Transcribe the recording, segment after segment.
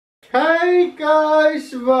Hey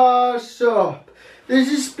guys, what's up? This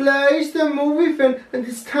is Blaze, the movie fan, and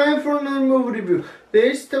it's time for another movie review.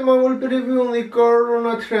 This time I will be reviewing The Girl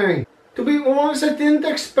on a Train. To be honest, I didn't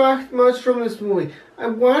expect much from this movie. I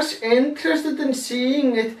was interested in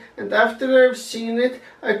seeing it, and after I've seen it,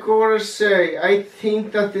 I gotta say, I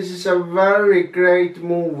think that this is a very great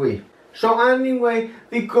movie. So anyway,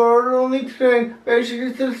 The Girl on the Train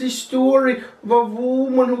basically tells the story of a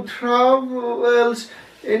woman who travels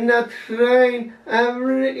in a train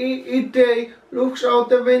every day, looks out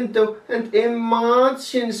the window and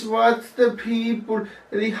imagines what the people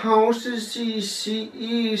in the houses she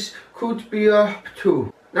sees could be up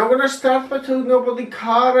to. Now I'm going to start by talking about the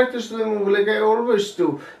characters of the movie like I always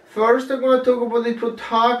do. First I'm going to talk about the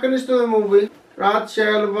protagonist of the movie,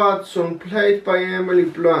 Rachel Watson, played by Emily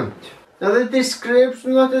Blunt. Now the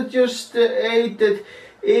description that I just stated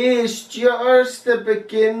is just the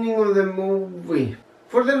beginning of the movie.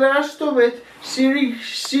 For the rest of it, she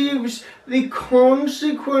receives the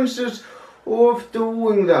consequences of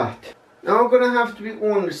doing that. Now I'm gonna have to be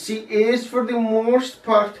honest, she is for the most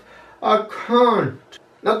part a cunt.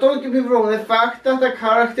 Now don't get me wrong, the fact that a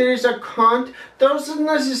character is a cunt doesn't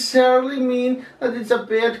necessarily mean that it's a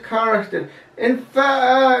bad character. In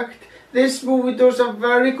fact, this movie does a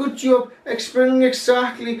very good job explaining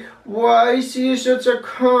exactly why she is such a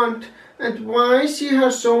cunt and why she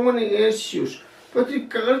has so many issues. But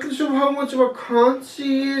regardless of how much of a cunt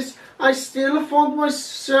she is, I still found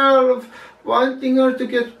myself wanting her to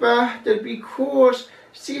get better because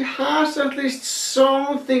she has at least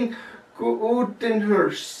something good in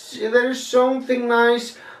her. There is something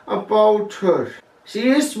nice about her. She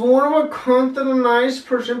is more of a cunt than a nice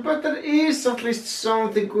person, but there is at least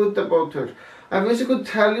something good about her. I wish I could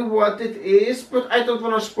tell you what it is, but I don't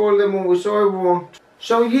want to spoil the movie, so I won't.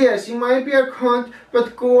 So yes, she might be a cunt,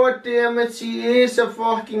 but god damn it, she is a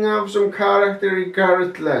fucking awesome character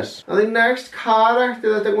regardless. Now the next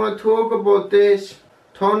character that I want to talk about is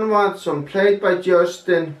Tom Watson, played by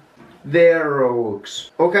Justin Theroux.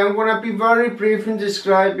 Okay, I'm going to be very brief in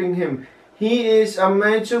describing him. He is a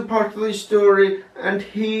major part of the story and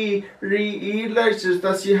he realizes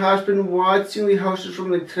that she has been watching the houses from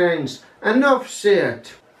the trains. Enough said.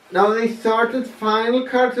 Now the third and final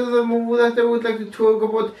character of the movie that I would like to talk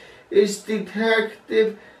about is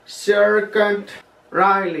Detective Sergeant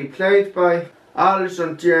Riley, played by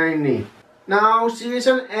Allison Janney. Now she is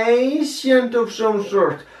an agent of some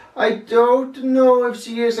sort. I don't know if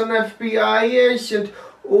she is an FBI agent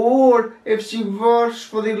or if she works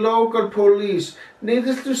for the local police.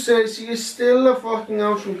 Needless to say, she is still a fucking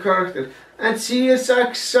awesome character. And she is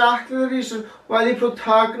exactly the reason why the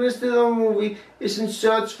protagonist of the movie is in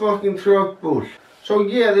such fucking trouble. So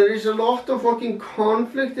yeah, there is a lot of fucking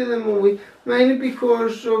conflict in the movie, mainly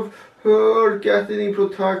because of her getting the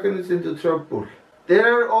protagonist into trouble.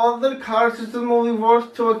 There are other characters in the movie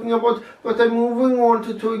worth talking about, but I'm moving on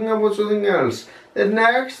to talking about something else. The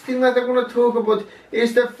next thing that I'm going to talk about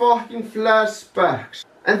is the fucking flashbacks.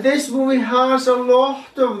 And this movie has a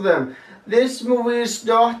lot of them. This movie is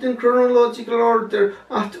not in chronological order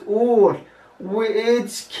at all.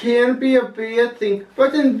 It can be a bad thing,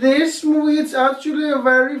 but in this movie it's actually a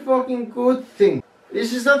very fucking good thing.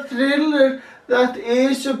 This is a thriller that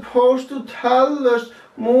is supposed to tell us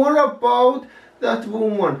more about that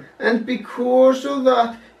woman, and because of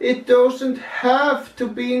that it doesn't have to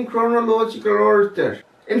be in chronological order.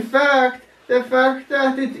 In fact, the fact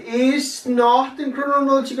that it is not in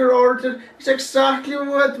chronological order is exactly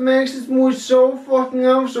what makes this movie so fucking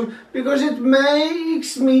awesome, because it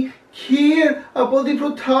makes me care about the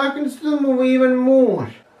protagonist of the movie even more.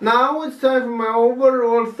 Now it's time for my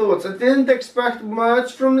overall thoughts. I didn't expect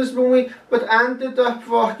much from this movie, but ended up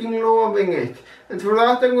fucking loving it. And for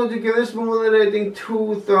that I'm going to give this movie a rating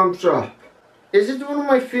 2 thumbs up. Is it one of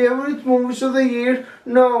my favourite movies of the year?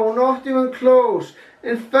 No, not even close.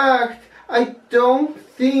 In fact, I don't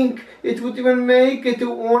think it would even make it to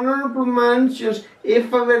honorable mentions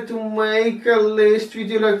if I were to make a list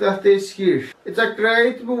video like that this year. It's a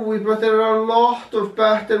great movie, but there are a lot of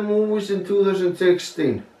better movies in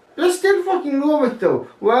 2016. But I still fucking love it though.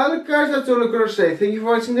 Well guys, that's all I gotta say. Thank you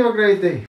for watching. Have a great day.